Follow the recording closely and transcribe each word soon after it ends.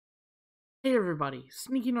Hey everybody,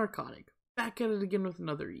 Sneaky Narcotic, back at it again with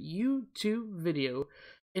another YouTube video,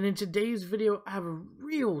 and in today's video I have a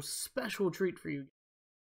real special treat for you.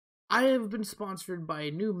 I have been sponsored by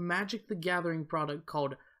a new Magic the Gathering product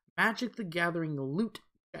called Magic the Gathering Loot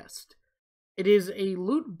Chest. It is a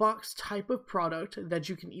loot box type of product that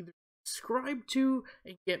you can either subscribe to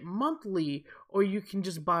and get monthly, or you can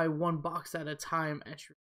just buy one box at a time at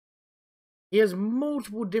your. He has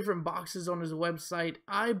multiple different boxes on his website.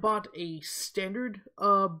 I bought a standard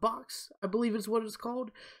box, I believe is what it's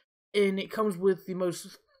called, and it comes with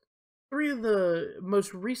three of the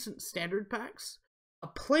most recent standard packs, a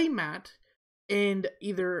playmat, and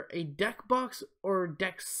either a deck box or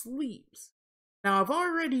deck sleeves. Now, I've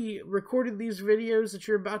already recorded these videos that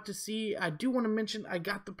you're about to see. I do want to mention I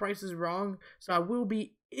got the prices wrong, so I will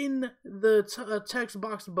be in the text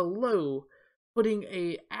box below putting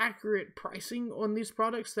a accurate pricing on these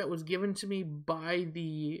products that was given to me by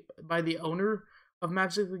the owner of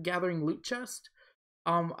Magic the Gathering Loot Chest.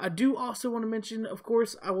 I do also want to mention, of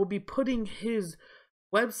course, I will be putting his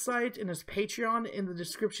website and his Patreon in the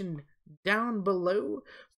description down below,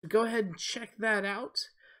 so go ahead and check that out.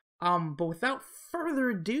 But without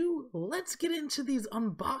further ado, let's get into these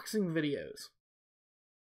unboxing videos.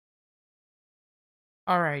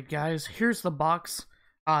 Alright guys, here's the box.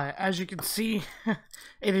 As you can see,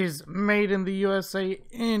 it is made in the USA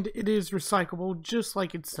and it is recyclable, just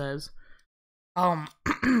like it says. I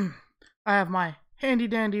have my handy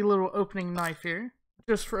dandy little opening knife here,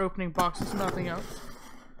 just for opening boxes, nothing else.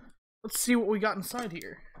 Let's see what we got inside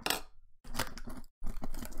here.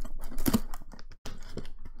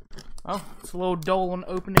 Well, it's a little dull on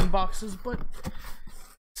opening boxes, but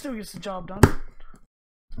still gets the job done.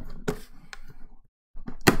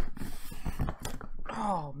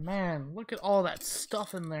 Oh man, look at all that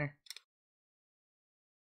stuff in there.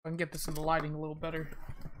 I can get this in the lighting a little better.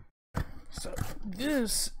 So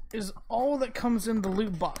this is all that comes in the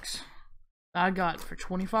loot box that I got for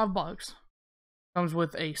 25 bucks. Comes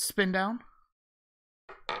with a spin down,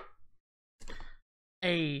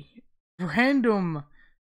 a random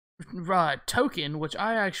token, which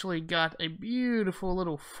I actually got a beautiful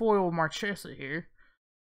little foil Marchesa here.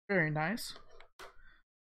 Very nice.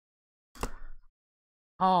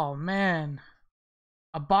 Oh man,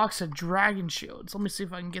 a box of Dragon Shields. Let me see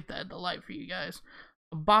if I can get that in the light for you guys.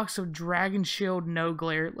 A box of Dragon Shield No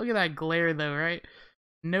Glare. Look at that glare though, right?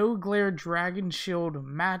 No Glare Dragon Shield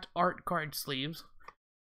matte art card sleeves.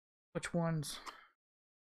 Which ones?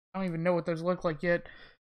 I don't even know what those look like yet.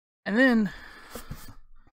 And then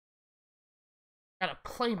got a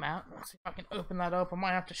playmat. Let's see if I can open that up. I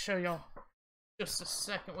might have to show y'all just a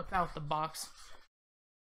second without the box.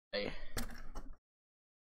 Hey.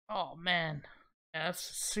 Oh man, yeah, that's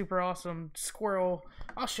super awesome squirrel.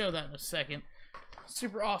 I'll show that in a second.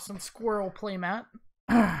 Super awesome squirrel playmat.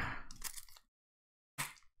 Pack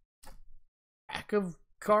of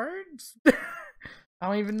cards? I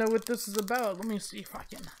don't even know what this is about. Let me see if I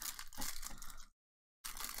can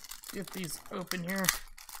get these open here.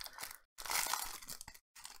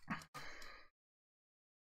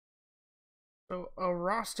 So, a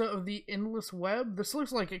Rasta of the Endless Web. This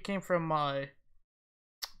looks like it came from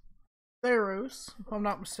Theros, if I'm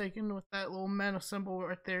not mistaken, with that little mana symbol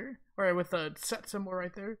right there, or with a set symbol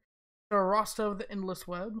right there. So, a Rasta of the Endless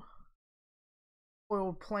Web.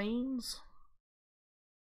 Foiled Plains.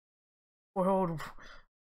 Foiled.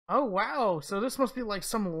 Oh wow! So this must be like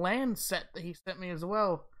some land set that he sent me as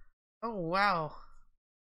well. Oh wow!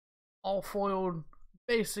 All foiled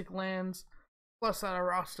basic lands, plus that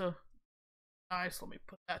Rasta. Nice. Let me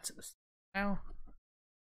put that to the side now.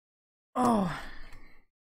 Oh.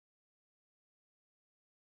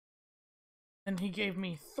 And he gave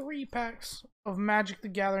me 3 packs of Magic the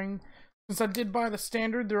Gathering. Since I did buy the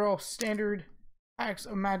standard, they're all standard packs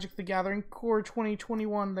of Magic the Gathering. Core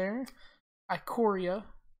 2021 there. Ikoria.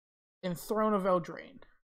 And Throne of Eldraine.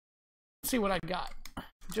 Let's see what I got.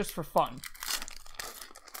 Just for fun.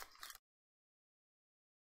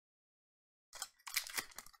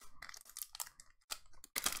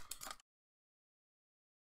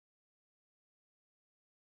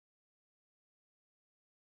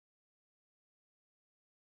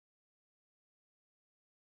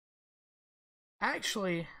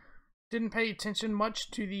 Actually, didn't pay attention much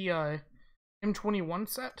to the M21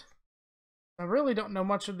 set. I really don't know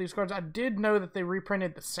much of these cards. I did know that they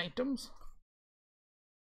reprinted the Sanctums.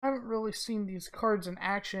 I haven't really seen these cards in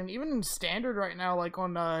action, even in standard right now, like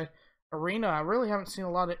on Arena. I really haven't seen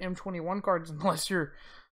a lot of M21 cards unless you're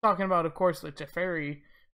talking about, of course, the Teferi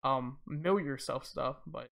Mill Yourself stuff.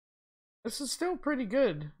 But this is still pretty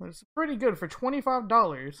good. It's pretty good for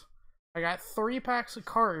 $25. I got 3 packs of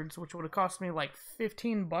cards, which would have cost me like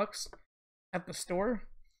 15 bucks at the store.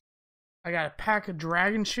 I got a pack of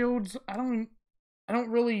Dragon Shields. I don't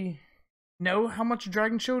really know how much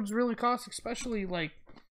Dragon Shields really cost, especially like,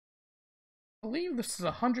 I believe this is a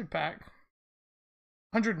 100 pack.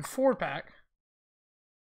 104 pack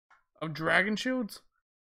of Dragon Shields.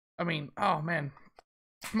 I mean, oh man.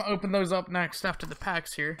 I'm gonna open those up next after the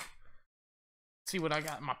packs here. See what I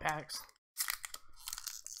got in my packs.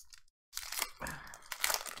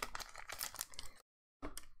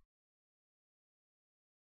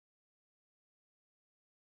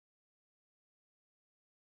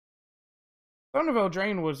 Throne of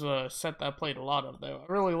Eldraine was a set that I played a lot of, though.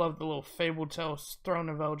 I really loved the little Fabled Tales Throne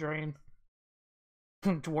of Eldraine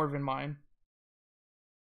Dwarven Mine.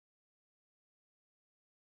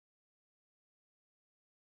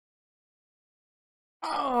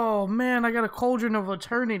 Oh man, I got a Cauldron of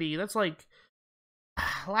Eternity. That's like,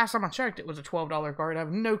 last time I checked, it was a $12 card. I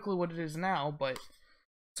have no clue what it is now, but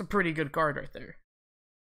it's a pretty good card right there.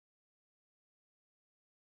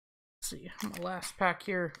 Let's see, my last pack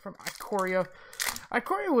here from Ikoria.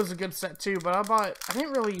 Ikoria was a good set too, but I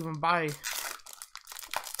didn't really even buy,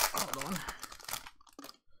 hold on.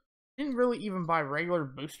 Didn't really even buy regular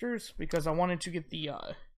boosters because I wanted to get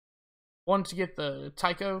the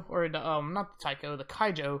Taiko, or the not the Taiko, the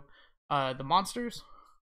Kaijo, the monsters.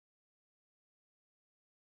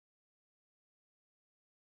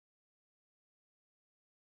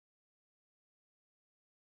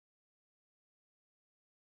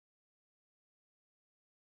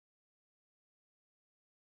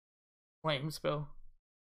 Flame Spill.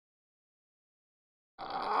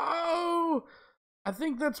 Oh, I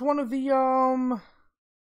think that's one of the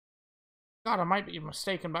God, I might be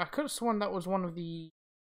mistaken, but I could have sworn that was one of the.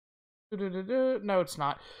 No, it's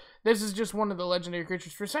not. This is just one of the legendary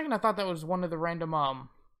creatures. For a second, I thought that was one of the random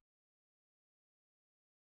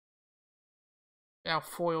how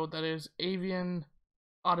foiled that is, Avian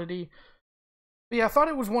Oddity. But yeah, I thought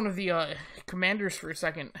it was one of the commanders for a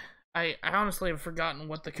second. I honestly have forgotten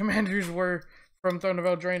what the commanders were from Throne of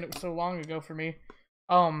Eldraine. It was so long ago for me.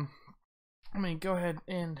 Let me go ahead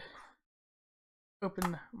and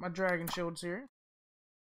open my Dragon Shields here.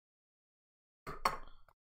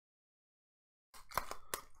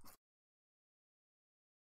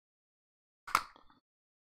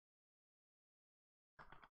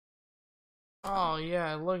 Oh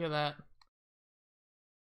yeah, look at that.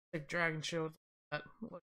 Big Dragon Shields. Look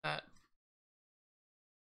at that.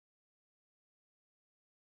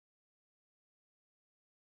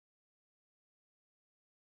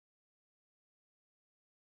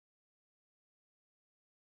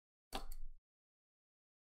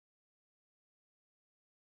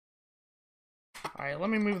 Alright, let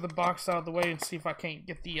me move the box out of the way and see if I can't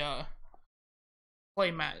get the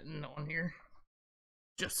playmat on here.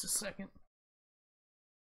 Just a second.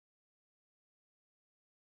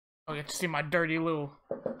 I'll get to see my dirty little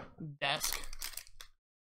desk.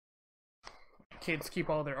 Kids keep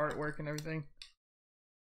all their artwork and everything.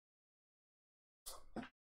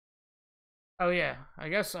 Oh yeah, I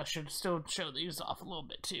guess I should still show these off a little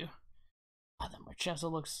bit too. Oh, that Marchesa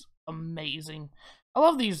looks amazing. I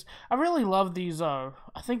love these. I really love these. I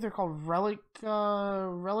think they're called relic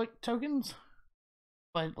tokens.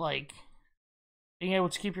 But like, being able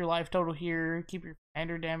to keep your life total here, keep your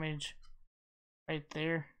commander damage right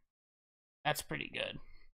there. That's pretty good.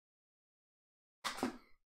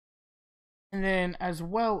 And then, as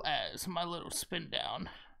well as my little spin down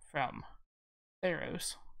from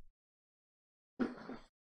Theros. Let's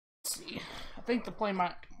see. I think the play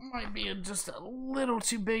might be just a little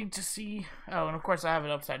too big to see. Oh, and of course I have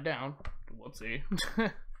it upside down. Whoopsie.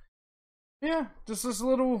 Yeah, just this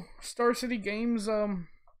little Star City Games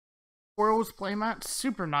squirrels playmat.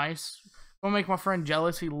 Super nice. Don't make my friend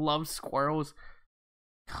jealous. He loves squirrels.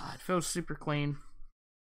 God, it feels super clean.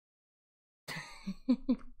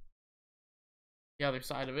 The other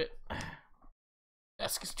side of it.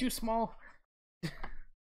 Desk is too small.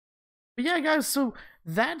 But yeah, guys, so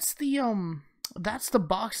that's the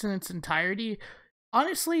box in its entirety.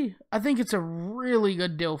 Honestly, I think it's a really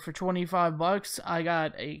good deal for 25 bucks. I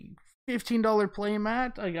got a $15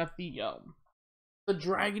 playmat. I got the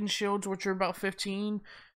Dragon Shields, which are about 15.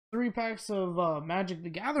 3 packs of Magic the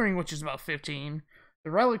Gathering, which is about 15.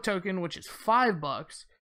 The Relic Token, which is $5,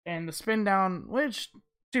 and the Spin Down, which,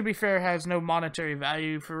 to be fair, has no monetary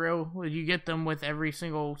value for real. You get them with every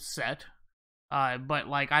single set. But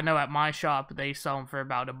like, I know at my shop they sell them for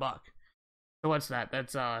about $1. So what's that?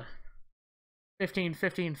 That's 15,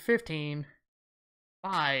 15, 15,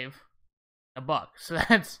 5, $1. So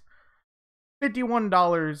that's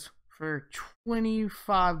 $51 for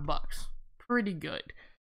 25 bucks. Pretty good.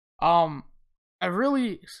 I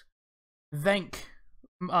really thank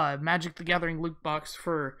Magic the Gathering loot box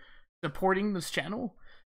for supporting this channel,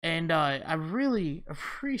 and I really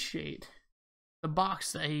appreciate the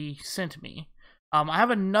box that he sent me. I have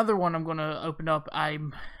another one I'm gonna open up. I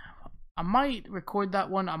might record that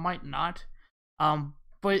one, I might not.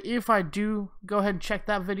 But if I do, go ahead and check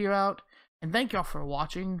that video out. And thank y'all for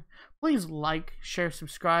watching. Please like, share,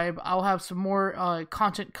 subscribe. I'll have some more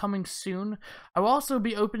content coming soon. I will also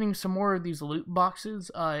be opening some more of these loot boxes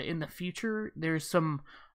in the future. There's some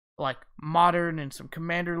like modern and some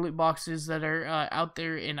commander loot boxes that are out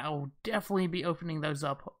there, and I will definitely be opening those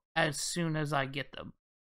up as soon as I get them.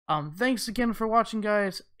 Thanks again for watching,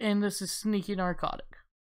 guys, and this is Sneaky Narcotic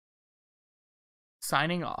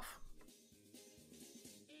signing off.